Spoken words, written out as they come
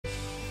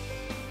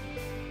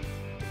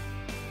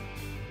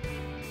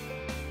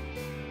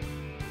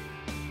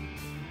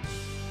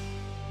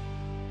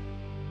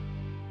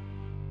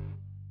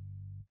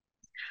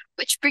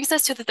Which brings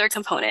us to the third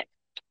component,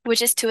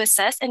 which is to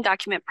assess and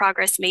document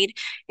progress made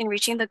in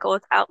reaching the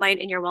goals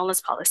outlined in your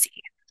wellness policy.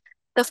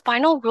 The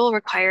final rule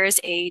requires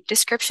a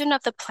description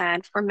of the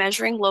plan for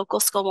measuring local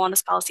school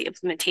wellness policy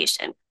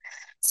implementation.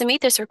 To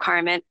meet this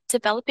requirement,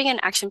 developing an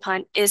action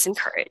plan is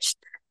encouraged.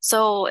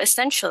 So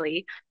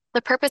essentially,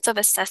 the purpose of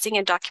assessing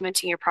and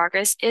documenting your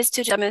progress is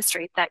to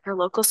demonstrate that your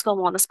local school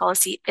wellness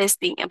policy is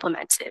being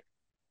implemented.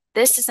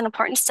 This is an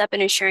important step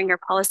in ensuring your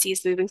policy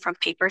is moving from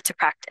paper to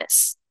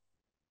practice.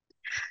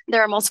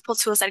 There are multiple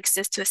tools that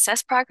exist to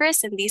assess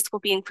progress, and these will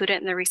be included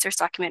in the research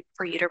document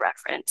for you to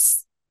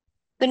reference.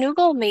 The new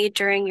goal made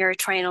during your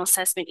triennial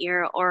assessment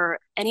year or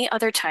any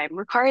other time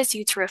requires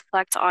you to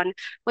reflect on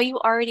what you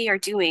already are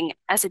doing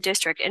as a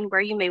district and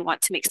where you may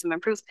want to make some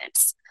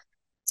improvements.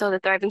 So the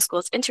Thriving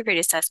Schools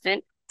Integrated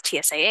Assessment,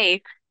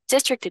 TSIA,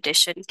 District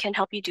Edition can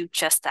help you do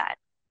just that.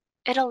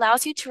 It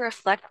allows you to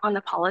reflect on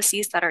the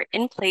policies that are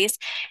in place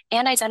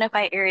and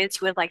identify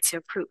areas you would like to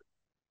improve.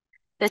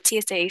 The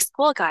TSIA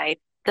School Guide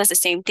does the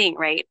same thing,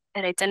 right?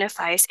 It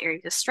identifies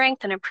areas of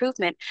strength and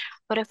improvement,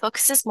 but it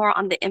focuses more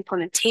on the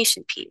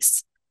implementation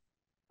piece.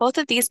 Both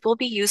of these will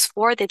be used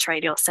for the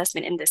triennial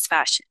assessment in this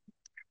fashion.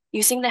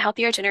 Using the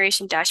Healthier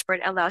Generation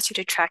dashboard allows you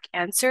to track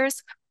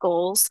answers,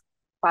 goals,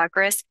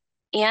 progress,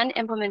 and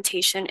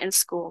implementation in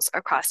schools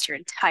across your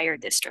entire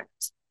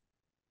district.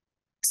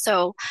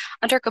 So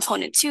under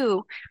component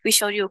 2, we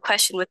showed you a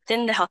question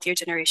within the Healthier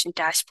Generation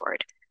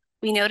dashboard.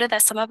 We noted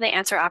that some of the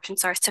answer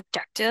options are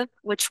subjective,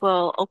 which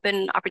will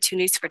open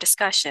opportunities for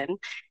discussion.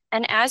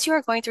 And as you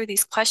are going through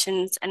these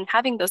questions and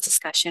having those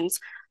discussions,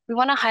 we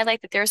want to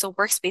highlight that there's a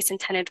workspace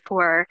intended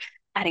for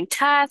adding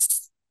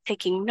tasks,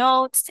 taking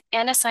notes,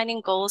 and assigning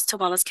goals to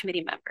wellness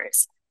committee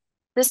members.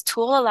 This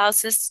tool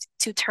allows us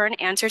to turn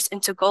answers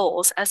into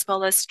goals as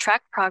well as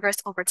track progress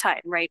over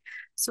time, right?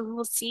 So we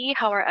will see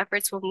how our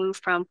efforts will move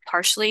from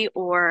partially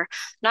or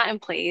not in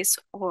place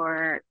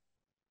or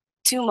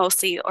to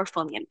mostly or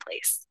fully in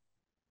place.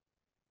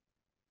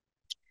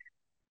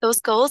 Those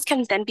goals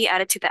can then be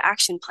added to the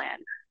action plan,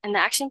 and the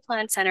Action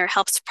Plan Center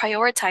helps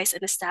prioritize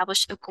and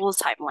establish a goals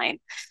timeline.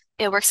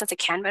 It works as a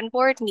Kanban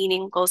board,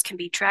 meaning goals can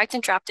be dragged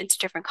and dropped into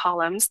different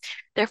columns,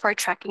 therefore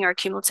tracking our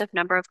cumulative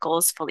number of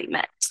goals fully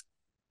met.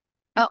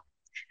 Oh,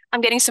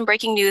 I'm getting some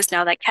breaking news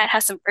now that Kat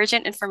has some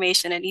urgent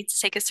information and needs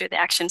to take us through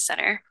the Action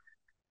Center.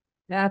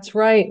 That's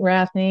right,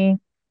 Rathney.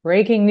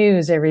 Breaking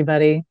news,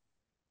 everybody.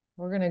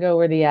 We're going to go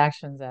where the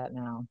action's at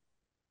now.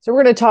 So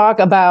we're going to talk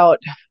about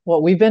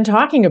what we've been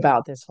talking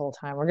about this whole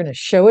time. We're going to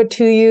show it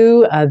to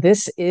you.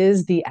 This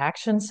is the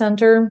Action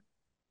Center.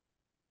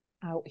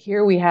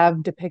 Here we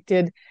have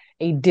depicted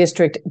a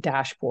district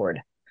dashboard.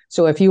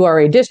 So if you are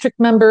a district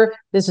member,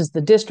 this is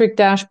the district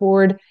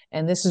dashboard,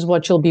 and this is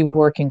what you'll be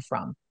working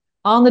from.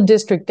 On the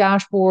district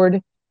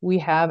dashboard, we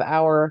have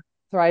our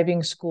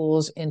Thriving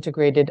Schools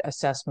Integrated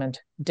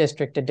Assessment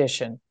District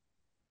Edition.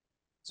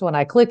 So when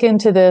I click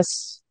into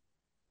this,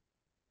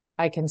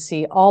 I can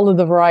see all of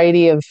the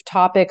variety of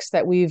topics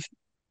that we've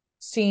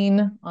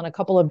seen on a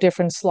couple of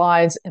different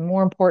slides. And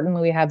more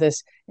importantly, we have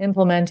this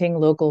implementing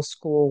local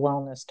school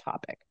wellness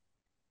topic.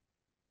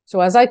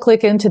 So as I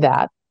click into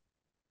that,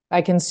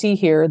 I can see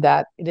here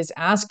that it is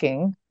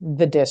asking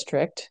the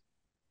district,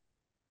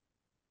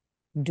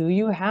 do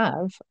you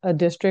have a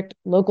district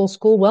local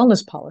school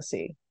wellness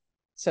policy?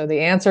 So the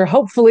answer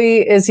hopefully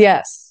is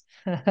yes.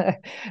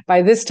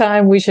 By this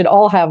time, we should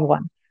all have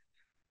one.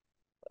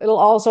 It'll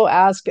also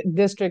ask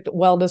district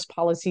wellness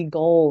policy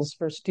goals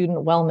for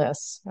student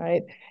wellness,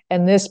 right?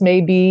 And this may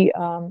be,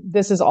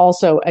 this is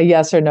also a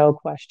yes or no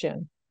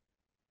question.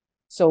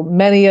 So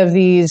many of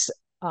these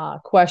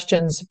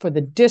questions for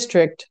the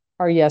district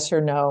are yes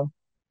or no.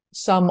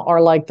 Some are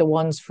like the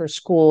ones for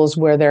schools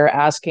where they're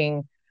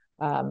asking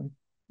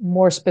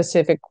more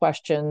specific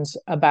questions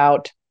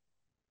about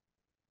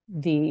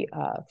the,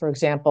 for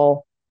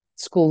example,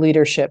 school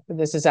leadership.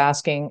 This is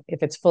asking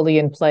if it's fully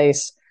in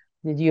place.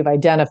 Did you have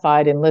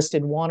identified and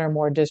listed one or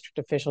more district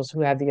officials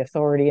who have the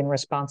authority and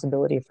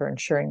responsibility for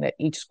ensuring that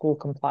each school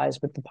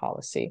complies with the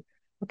policy?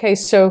 Okay,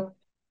 so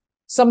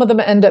some of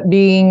them end up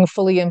being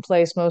fully in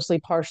place,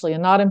 mostly partially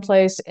and not in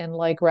place. And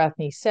like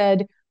Rathney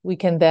said, we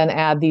can then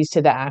add these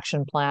to the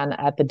action plan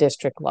at the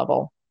district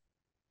level.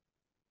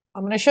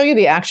 I'm going to show you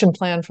the action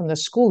plan from the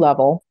school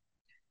level.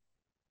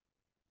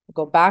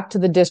 We'll go back to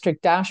the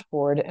district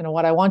dashboard. And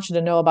what I want you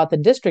to know about the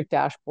district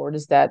dashboard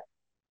is that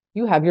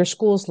you have your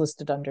schools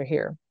listed under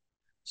here.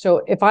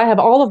 So if I have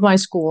all of my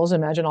schools,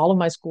 imagine all of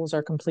my schools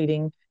are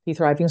completing the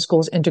Thriving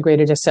Schools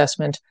Integrated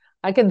Assessment,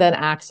 I can then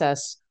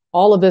access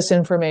all of this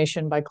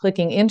information by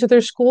clicking into their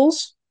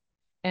schools,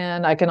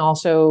 and I can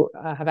also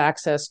have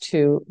access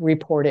to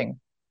reporting.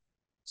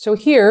 So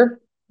here,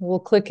 we'll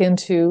click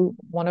into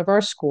one of our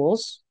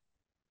schools,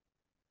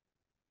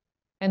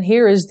 and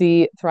here is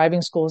the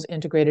Thriving Schools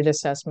Integrated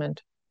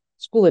Assessment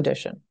School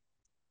Edition.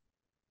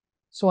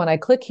 So when I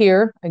click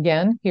here,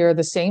 again, here are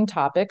the same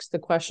topics. The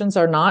questions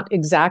are not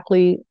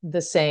exactly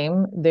the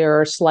same.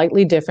 They're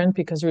slightly different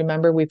because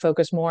remember, we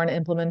focus more on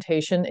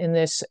implementation in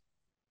this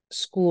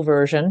school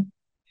version.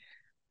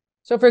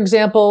 So for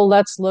example,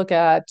 let's look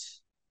at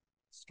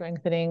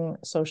Strengthening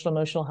social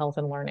emotional health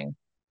and learning.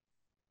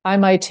 I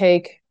might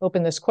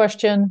open this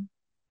question.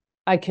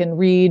 I can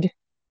read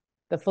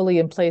the fully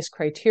in place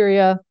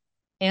criteria,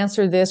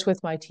 answer this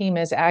with my team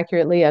as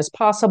accurately as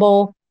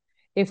possible.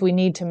 If we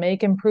need to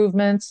make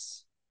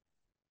improvements,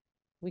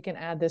 we can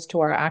add this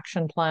to our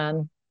action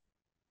plan.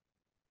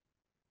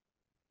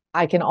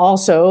 I can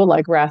also,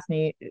 like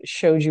Rathney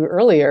showed you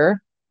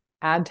earlier,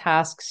 add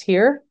tasks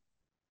here,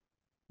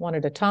 one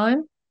at a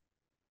time.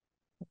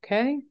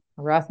 Okay,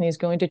 Rathney is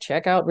going to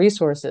check out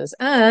resources,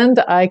 and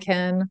I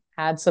can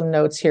add some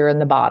notes here in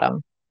the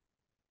bottom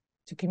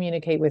to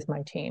communicate with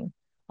my team.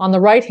 On the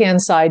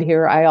right-hand side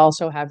here, I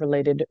also have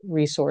related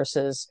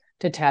resources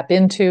to tap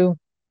into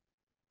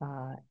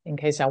in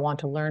case I want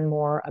to learn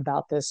more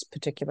about this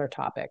particular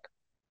topic.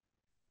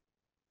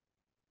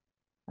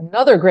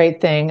 Another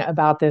great thing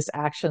about this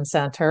action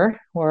center,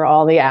 where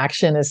all the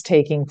action is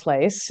taking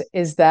place,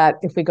 is that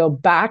if we go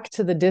back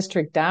to the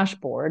district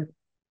dashboard,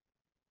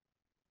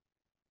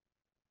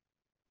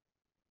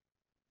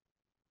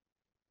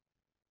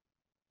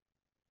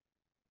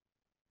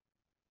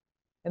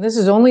 and this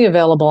is only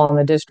available on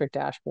the district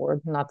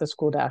dashboard, not the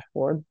school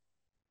dashboard,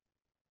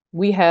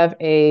 we have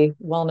a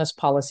wellness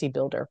policy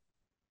builder.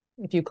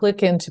 If you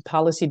click into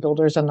policy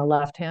builders on the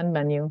left-hand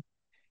menu,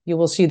 you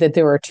will see that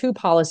there are two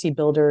policy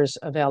builders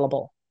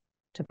available: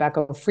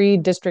 tobacco-free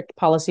district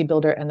policy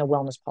builder and the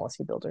wellness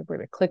policy builder. We're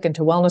going to click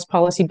into wellness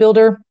policy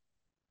builder.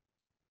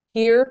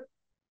 Here,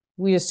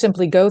 we just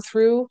simply go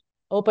through,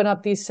 open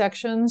up these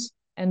sections,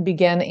 and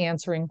begin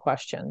answering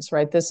questions,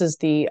 right? This is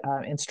the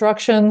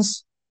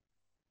instructions.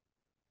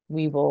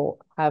 We will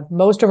have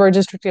most of our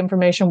district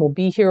information will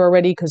be here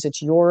already because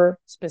it's your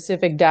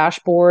specific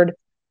dashboard.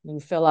 You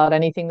fill out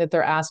anything that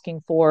they're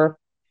asking for,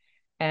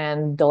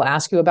 and they'll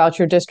ask you about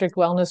your district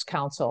wellness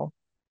council.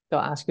 They'll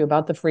ask you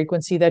about the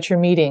frequency that you're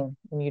meeting,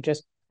 and you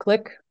just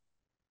click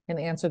and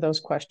answer those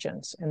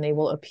questions, and they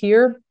will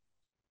appear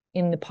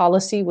in the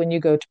policy when you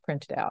go to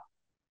print it out.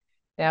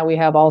 Now we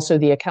have also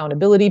the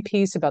accountability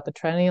piece about the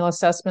triennial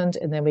assessment,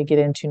 and then we get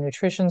into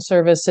nutrition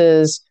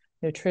services,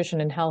 nutrition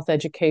and health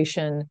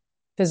education,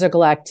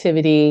 physical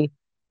activity,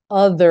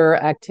 other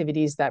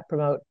activities that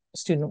promote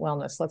student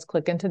wellness. Let's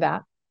click into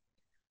that.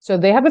 So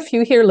they have a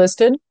few here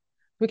listed.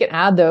 We can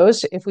add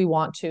those if we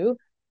want to.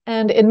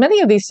 And in many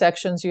of these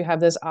sections, you have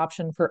this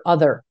option for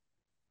other.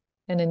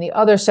 And in the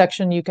other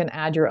section, you can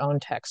add your own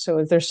text. So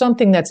if there's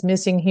something that's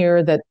missing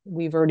here that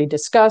we've already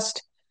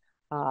discussed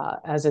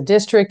as a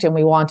district and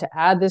we want to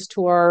add this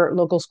to our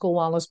local school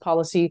wellness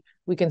policy,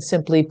 we can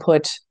simply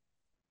put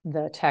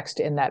the text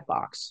in that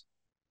box.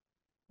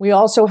 We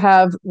also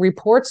have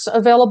reports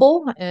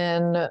available,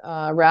 and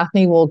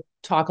Rathney will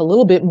talk a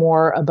little bit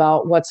more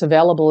about what's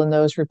available in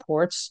those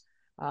reports.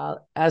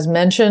 As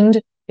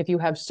mentioned, if you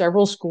have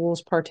several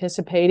schools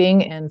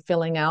participating and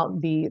filling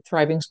out the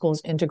Thriving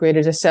Schools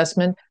Integrated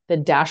Assessment, the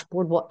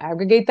dashboard will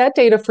aggregate that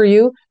data for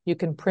you. You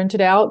can print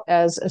it out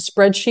as a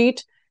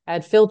spreadsheet,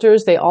 add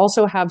filters. They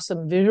also have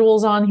some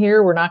visuals on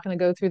here. We're not going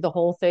to go through the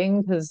whole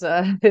thing because,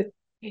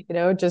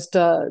 just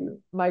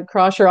might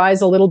cross your eyes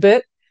a little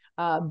bit.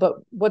 But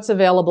what's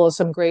available is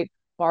some great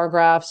bar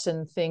graphs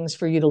and things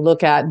for you to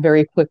look at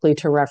very quickly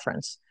to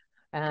reference.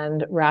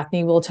 And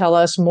Rathney will tell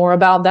us more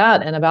about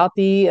that and about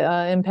the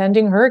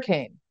impending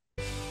hurricane.